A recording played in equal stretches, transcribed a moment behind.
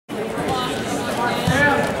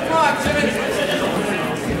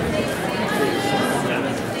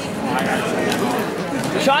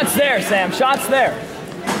Shots there, Sam. Shots there.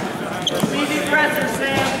 Easy presser,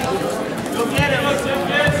 Sam. Go get him.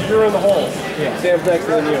 You're in the hole. Yeah. Sam's next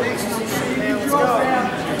to you.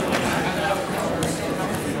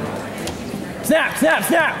 Snap, snap,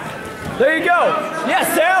 snap. There you go. Yes,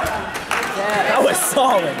 Sam. That was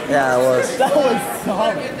solid. Yeah, it was. That was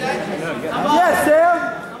solid. Yes, Sam!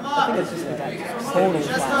 I think it's just like total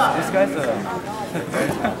class. This guy's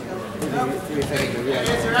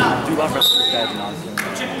Do love for this guy's nonsense.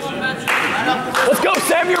 Let's go,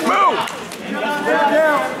 Sam, your move!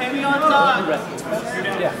 Heavy on top.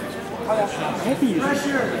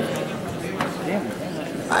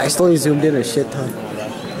 I actually zoomed in a shit ton.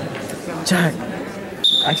 Jack.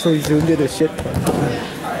 Actually zoomed in a shit ton.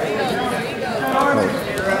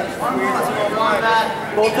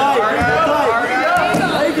 Hold tight, hold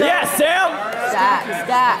tight. Yes, Sam!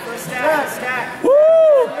 Stack. Woo!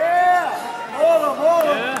 Yeah! Hold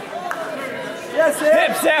him. Yes, Sam!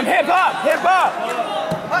 Hip, Sam, hip up, hip up!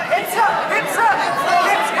 Hips up.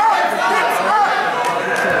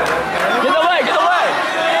 Get the leg, get the leg!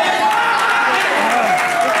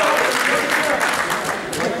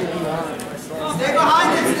 Stay behind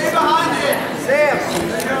it. Sam!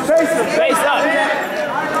 Face him! Face up!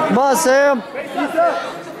 Come on, Sam. Face up!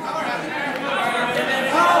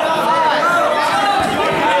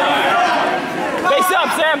 Face up,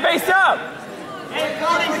 Sam, face up! Hey,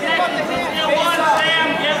 40 seconds. Get one, Sam.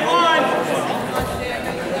 Get one.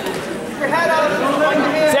 Keep your head up.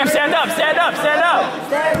 Sam, stand up, stand up, stand up!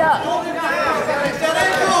 Stand up.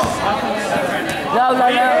 No.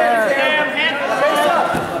 Sam, face up.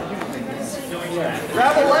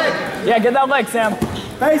 Grab a leg! Yeah, get that leg, Sam.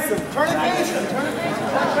 Face him! Turn it face him!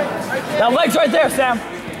 That leg's right there, Sam.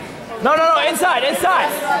 No, inside.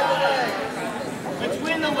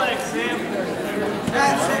 Between the legs, Sam.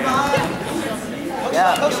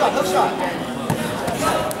 Hook shot!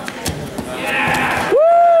 Woo!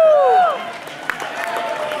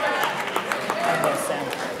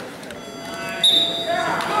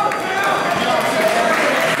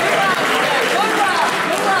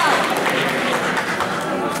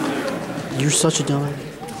 You're such a dummy.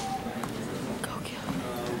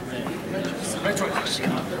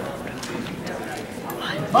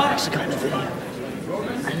 I actually got in the video.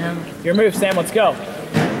 I know. Your move, Sam, let's go.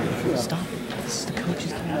 Stop. This is the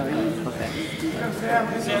coach's game. Okay.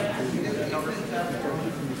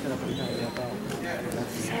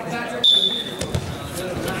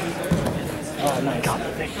 Oh, nice.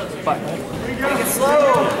 Take it slow.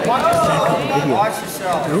 Watch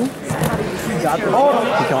yourself. Who? He got in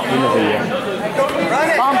the video.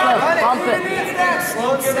 Bump it.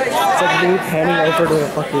 Slow and steady. It's like me panning over to a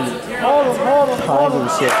fucking time and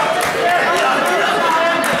shit.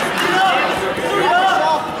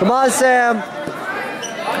 Come on, Sam.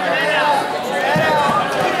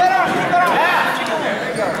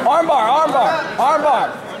 Armbar.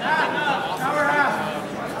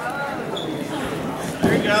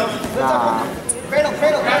 There you go.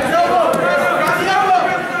 Cradle.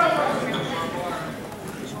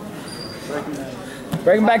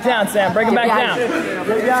 Break him back down, Sam, break him back down.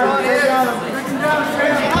 Take down him.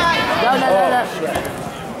 No.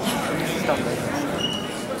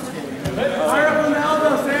 Fire up on the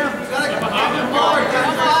elbow, Sam!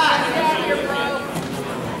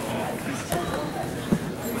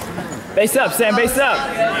 Base up, Sam, base up.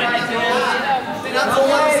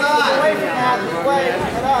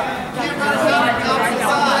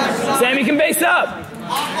 Sam, you can base up.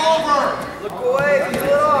 Look away, peel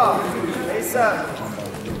it off. Face up.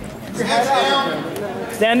 Keep your head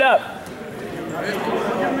down. Stand up.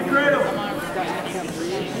 Get in the cradle.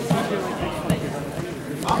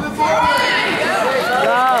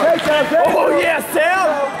 Oh, yeah, Sam!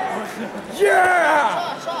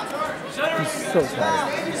 Yeah! He's so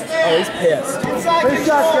tired. Oh, he's pissed. Face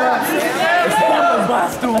shot, Sam.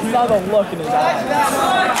 I saw the look in his eyes.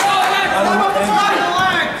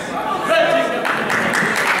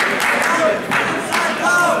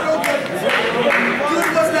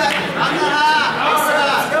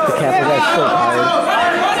 The Kappa guy's so tired.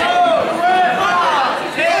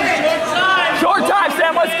 Short time,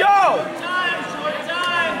 Sam, let's go!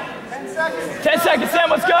 10 seconds, Sam,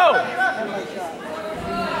 let's go!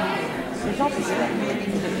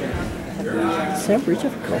 Sam, reach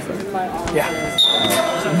out for girlfriend. Yeah.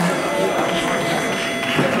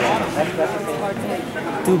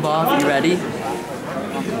 Bob, you ready?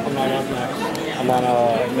 I'm on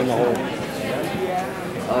in the hole.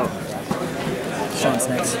 Oh. Sean's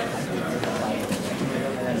next.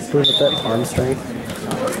 Prove up that arm strength.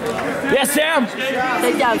 Yes, Sam!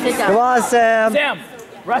 Take down. Come on, Sam. Sam,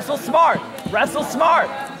 wrestle smart.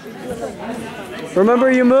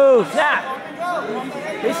 Remember you move. Snap.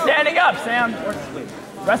 He's standing up, Sam.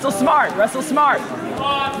 Wrestle smart. Wrestle smart.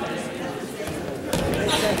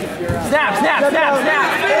 Snap, snap, snap,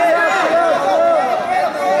 snap.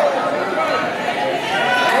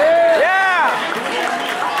 Yeah.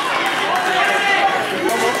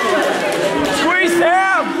 Squeeze,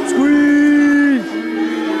 Sam. Squeeze.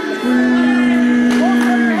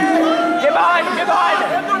 Get behind him. Get behind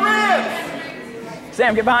him.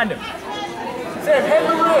 Sam, get behind him. Sam, hit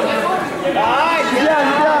the roof.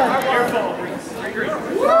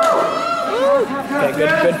 Okay,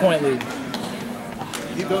 good point lead.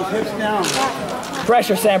 Keep those hips down.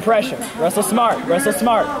 Pressure, Sam, pressure. Wrestle smart, wrestle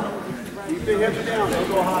smart. Keep the hips down. Don't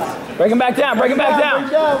go high. Break him back down, break him back down.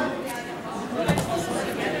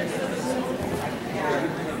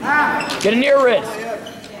 Get a near wrist. Get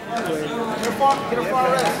a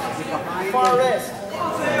far wrist. Far wrist.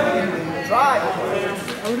 Drive.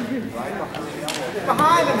 Get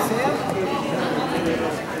behind him, Sam.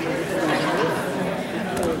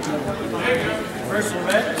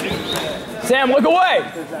 Sam, look away.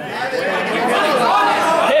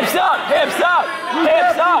 Hips up, hips up,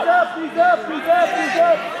 hips up.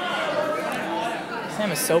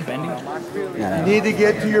 Sam is so bendy. You need to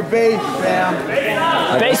get to your base, Sam.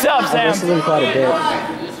 Face up, I Sam. wrestled him quite a bit.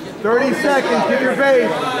 30 seconds, get your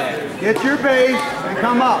base. Get your base and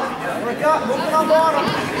come up. Look up, moving on bottom.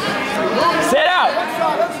 Sit out.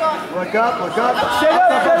 Look up, look up. Stay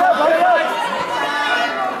behind.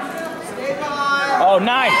 Oh,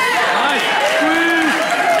 nice. Nice.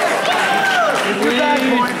 Get your back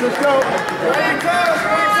points, let's go. Ready to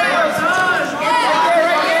go.